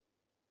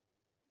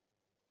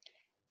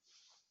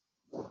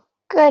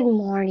Good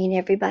morning,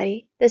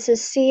 everybody. This is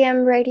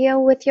CM Radio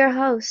with your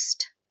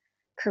host,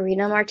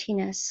 Karina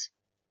Martinez.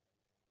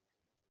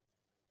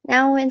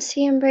 Now, in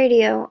CM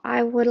Radio,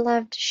 I would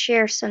love to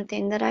share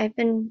something that I've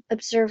been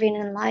observing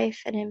in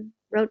life and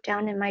wrote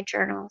down in my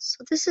journal.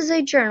 So, this is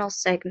a journal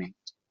segment.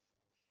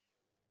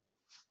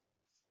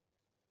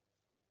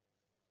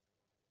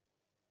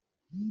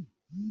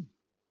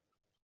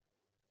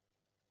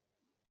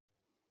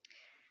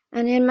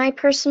 And in my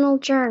personal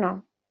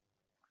journal,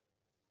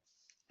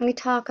 we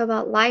talk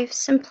about life's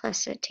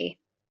simplicity.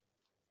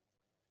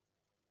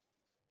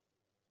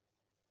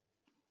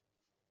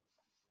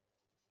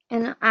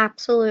 An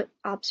absolute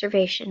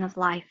observation of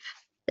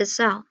life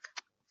itself.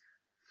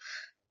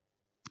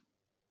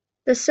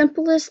 The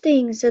simplest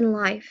things in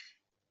life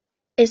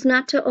is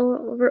not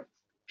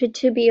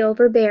to be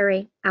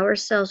overbearing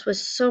ourselves with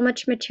so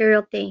much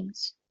material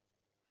things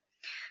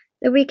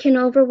that we can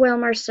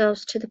overwhelm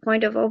ourselves to the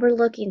point of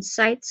overlooking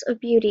sights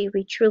of beauty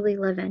we truly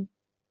live in.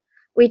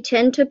 We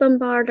tend to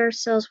bombard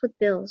ourselves with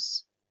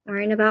bills,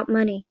 worrying about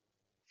money.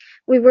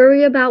 We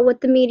worry about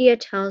what the media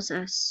tells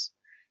us,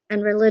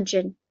 and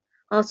religion,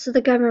 also the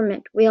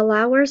government. We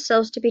allow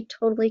ourselves to be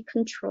totally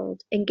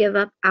controlled and give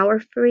up our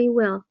free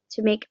will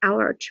to make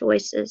our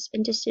choices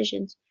and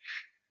decisions.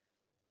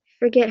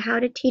 We forget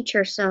how to teach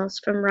ourselves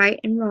from right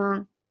and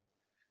wrong.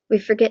 We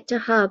forget to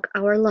hug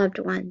our loved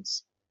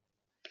ones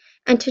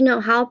and to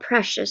know how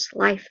precious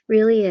life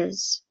really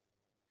is.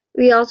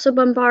 We also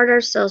bombard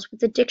ourselves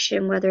with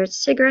addiction, whether it's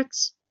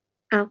cigarettes,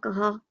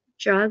 alcohol,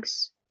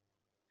 drugs.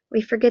 We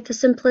forget the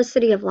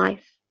simplicity of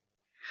life.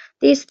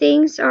 These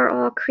things are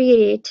all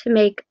created to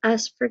make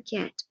us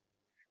forget.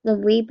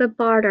 When we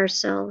bombard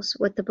ourselves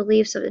with the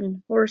beliefs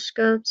in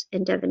horoscopes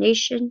and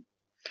divination,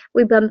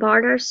 we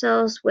bombard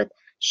ourselves with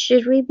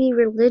should we be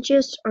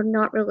religious or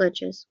not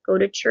religious, go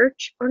to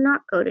church or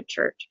not go to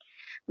church.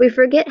 We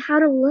forget how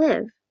to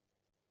live.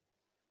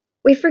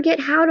 We forget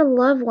how to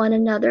love one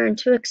another and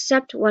to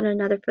accept one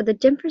another for the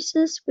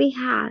differences we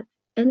have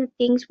and the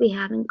things we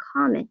have in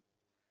common.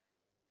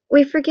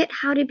 We forget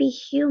how to be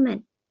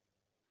human.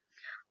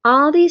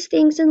 All these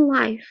things in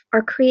life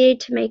are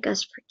created to make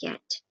us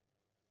forget.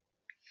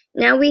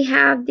 Now we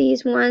have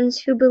these ones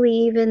who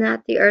believe in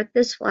that the earth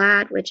is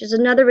flat, which is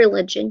another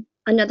religion,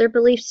 another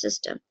belief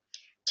system,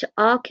 to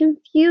all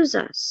confuse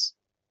us.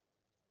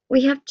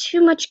 We have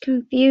too much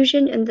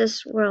confusion in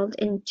this world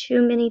in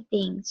too many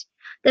things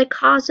that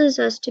causes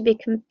us to be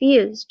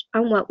confused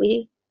on what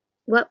way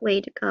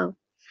to go,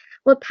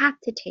 what path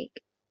to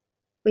take.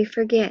 We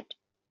forget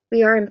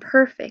we are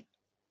imperfect,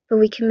 but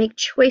we can make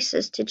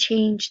choices to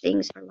change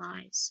things in our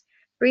lives.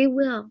 Free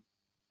will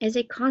is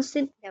a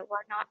constant that we're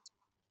not.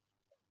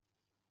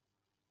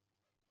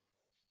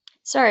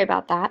 Sorry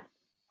about that.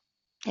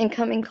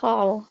 Incoming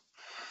call.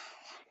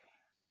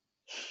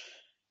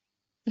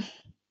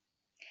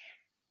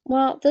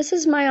 Well, this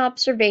is my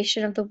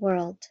observation of the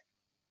world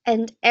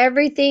and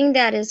everything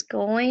that is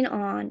going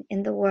on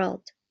in the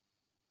world.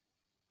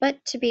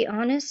 But to be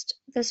honest,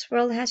 this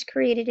world has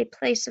created a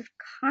place of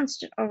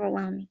constant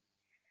overwhelming,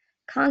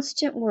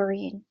 constant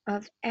worrying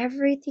of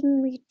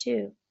everything we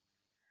do.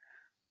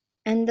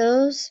 And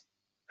those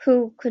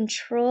who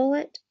control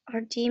it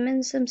are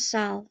demons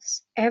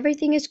themselves.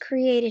 Everything is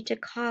created to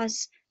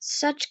cause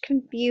such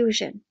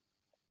confusion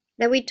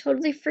that we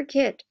totally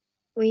forget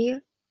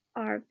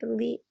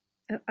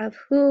of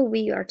who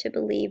we are to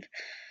believe.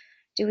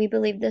 Do we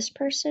believe this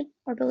person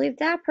or believe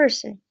that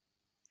person?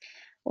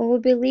 Or we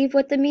believe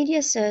what the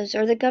media says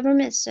or the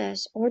government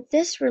says or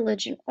this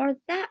religion or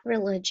that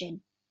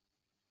religion?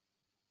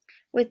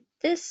 With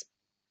this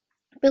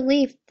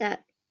belief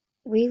that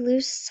we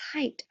lose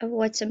sight of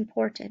what's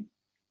important.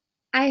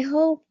 I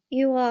hope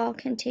you all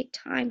can take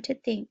time to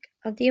think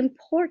of the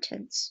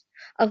importance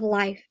of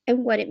life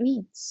and what it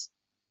means.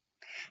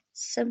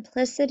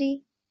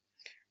 Simplicity.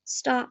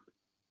 Stop.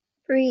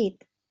 Breathe.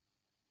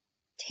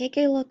 Take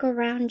a look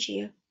around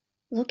you.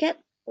 Look at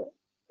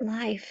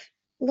life.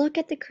 Look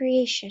at the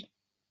creation.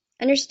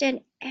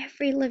 Understand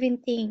every living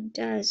thing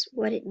does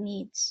what it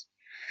needs.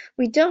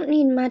 We don't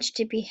need much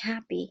to be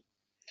happy.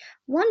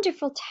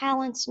 Wonderful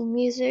talents in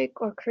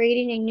music or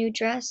creating a new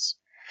dress,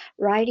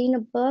 writing a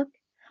book,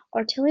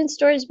 or telling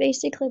stories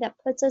basically that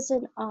puts us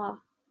in awe.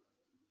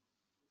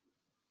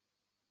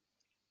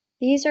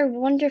 These are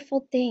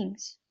wonderful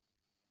things.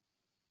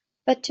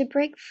 But to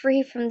break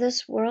free from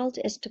this world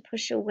is to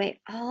push away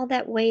all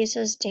that weighs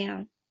us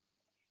down,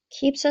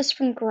 keeps us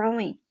from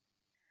growing.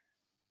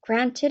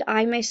 Granted,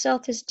 I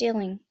myself is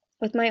dealing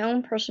with my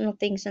own personal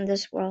things in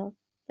this world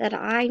that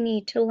I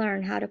need to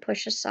learn how to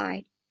push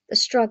aside, the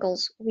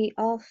struggles we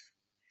all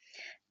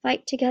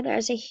fight together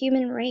as a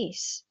human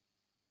race.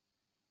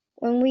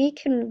 When we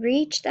can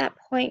reach that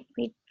point,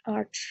 we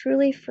are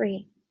truly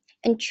free,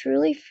 and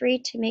truly free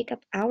to make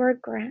up our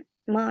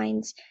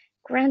minds.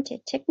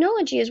 Granted,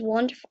 technology is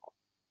wonderful,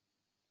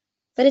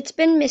 but it's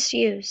been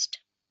misused.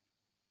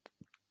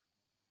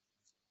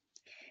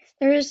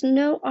 There is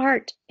no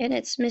art in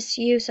its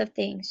misuse of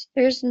things.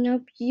 There is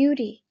no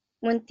beauty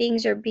when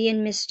things are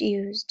being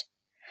misused.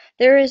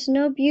 There is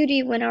no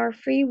beauty when our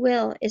free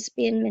will is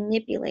being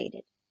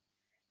manipulated.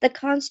 The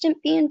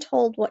constant being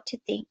told what to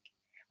think,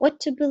 what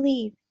to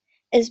believe,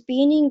 is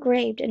being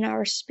engraved in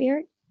our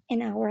spirit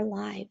and our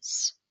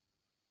lives.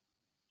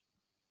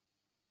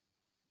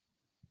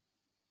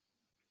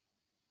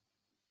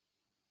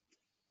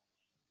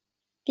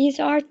 These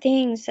are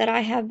things that I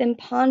have been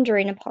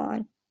pondering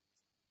upon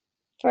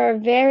for a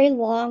very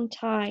long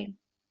time,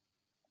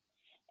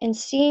 and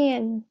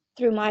seeing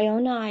through my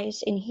own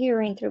eyes and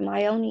hearing through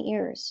my own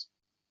ears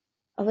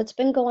of what's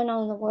been going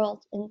on in the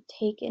world, and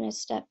taking a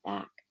step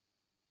back,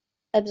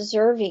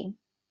 observing.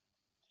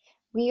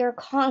 We are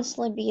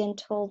constantly being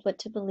told what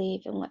to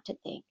believe and what to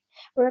think.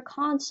 We're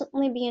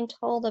constantly being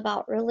told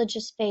about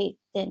religious faith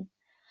and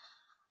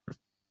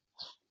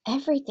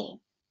everything,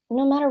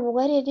 no matter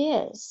what it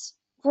is.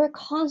 We're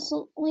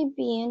constantly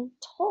being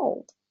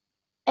told,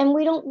 and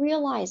we don't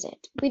realize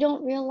it. We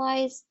don't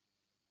realize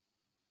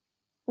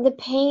the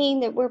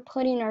pain that we're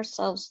putting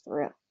ourselves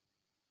through.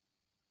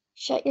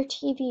 Shut your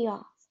TV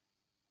off.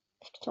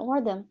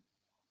 Ignore them.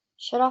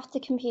 Shut off the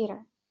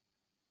computer.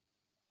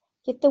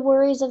 Get the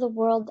worries of the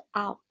world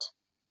out.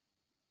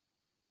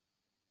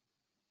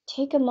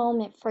 Take a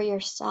moment for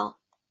yourself.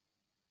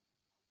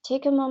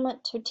 Take a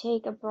moment to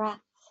take a breath.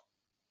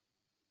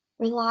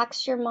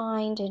 Relax your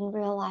mind and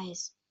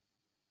realize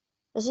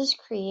this is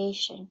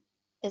creation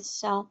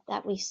itself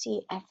that we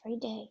see every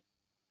day.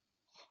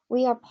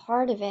 We are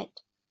part of it.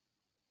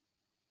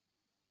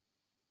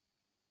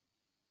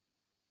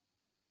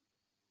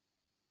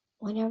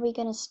 When are we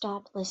going to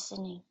stop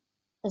listening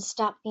and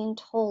stop being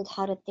told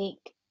how to think,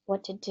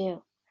 what to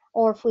do?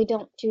 Or if we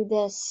don't do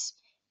this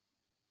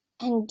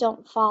and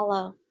don't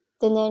follow,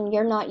 then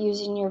you're not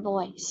using your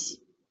voice.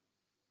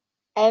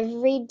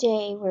 Every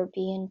day we're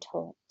being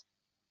told,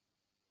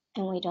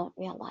 and we don't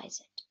realize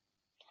it.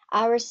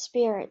 Our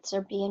spirits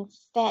are being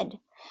fed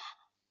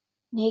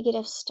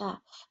negative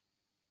stuff.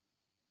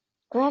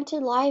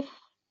 Granted, life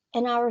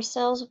and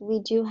ourselves, we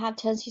do have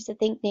tendencies to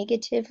think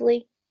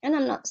negatively, and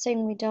I'm not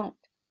saying we don't.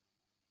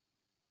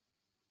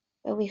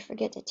 But we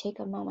forget to take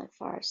a moment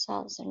for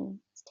ourselves and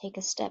take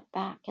a step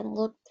back and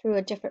look through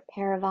a different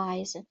pair of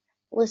eyes and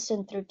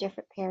listen through a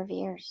different pair of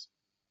ears.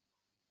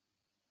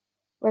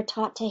 We're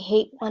taught to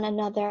hate one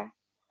another,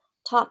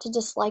 taught to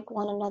dislike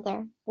one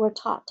another. We're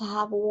taught to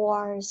have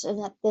wars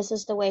and that this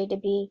is the way to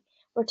be.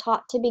 We're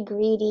taught to be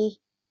greedy.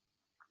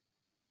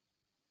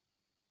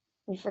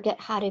 We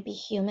forget how to be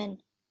human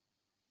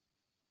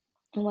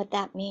and what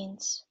that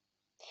means.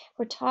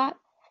 We're taught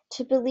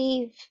to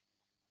believe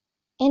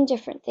in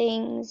different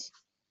things.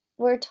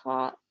 We're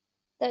taught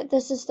that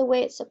this is the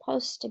way it's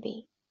supposed to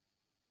be.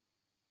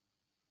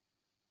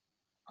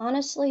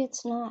 Honestly,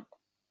 it's not.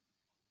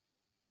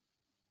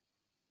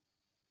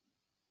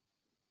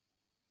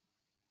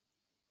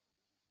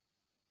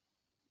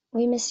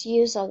 We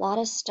misuse a lot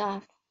of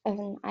stuff,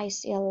 and I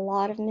see a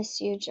lot of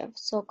misuse of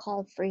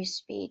so-called free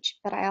speech,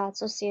 but I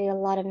also see a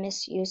lot of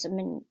misuse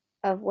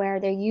of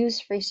where they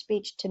use free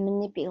speech to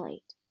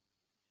manipulate.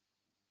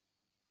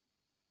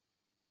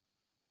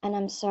 And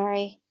I'm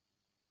sorry,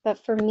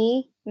 but for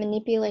me,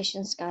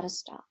 manipulation's gotta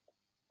stop.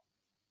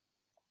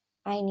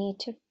 I need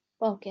to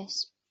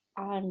focus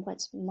on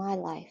what's my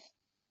life,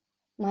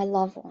 my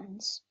loved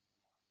ones.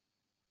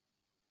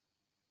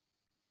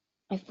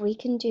 If we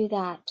can do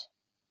that,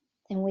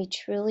 then we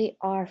truly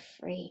are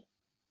free.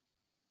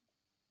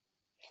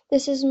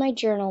 This is my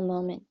journal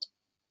moment,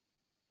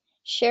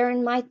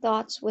 sharing my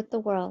thoughts with the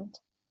world.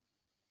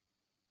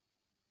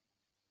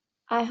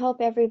 I hope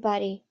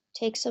everybody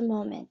takes a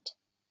moment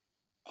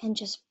and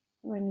just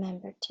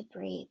remember to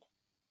breathe.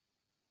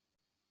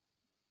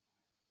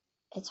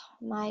 It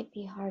might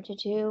be hard to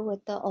do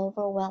with the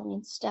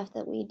overwhelming stuff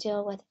that we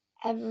deal with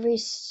every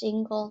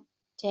single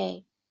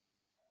day,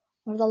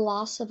 or the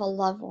loss of a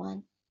loved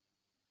one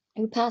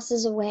who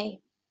passes away.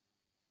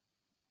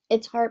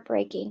 It's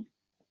heartbreaking,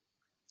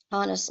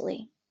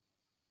 honestly.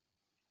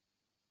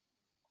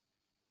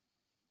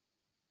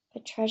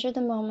 But treasure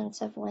the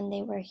moments of when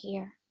they were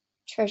here.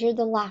 Treasure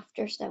the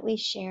laughters that we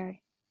shared.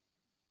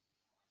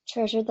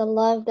 Treasure the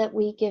love that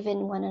we give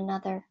in one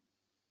another.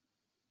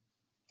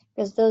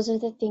 Because those are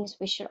the things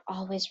we should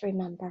always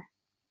remember.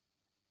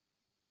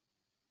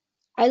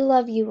 I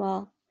love you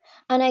all,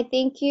 and I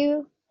thank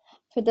you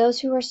for those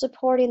who are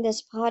supporting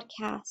this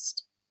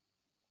podcast.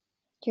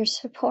 Your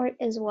support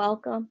is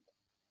welcome,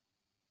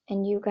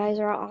 and you guys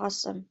are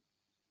awesome.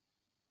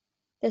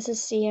 This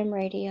is CM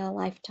Radio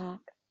Life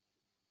Talk.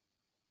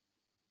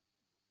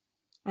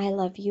 I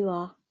love you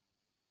all,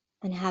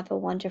 and have a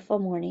wonderful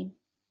morning.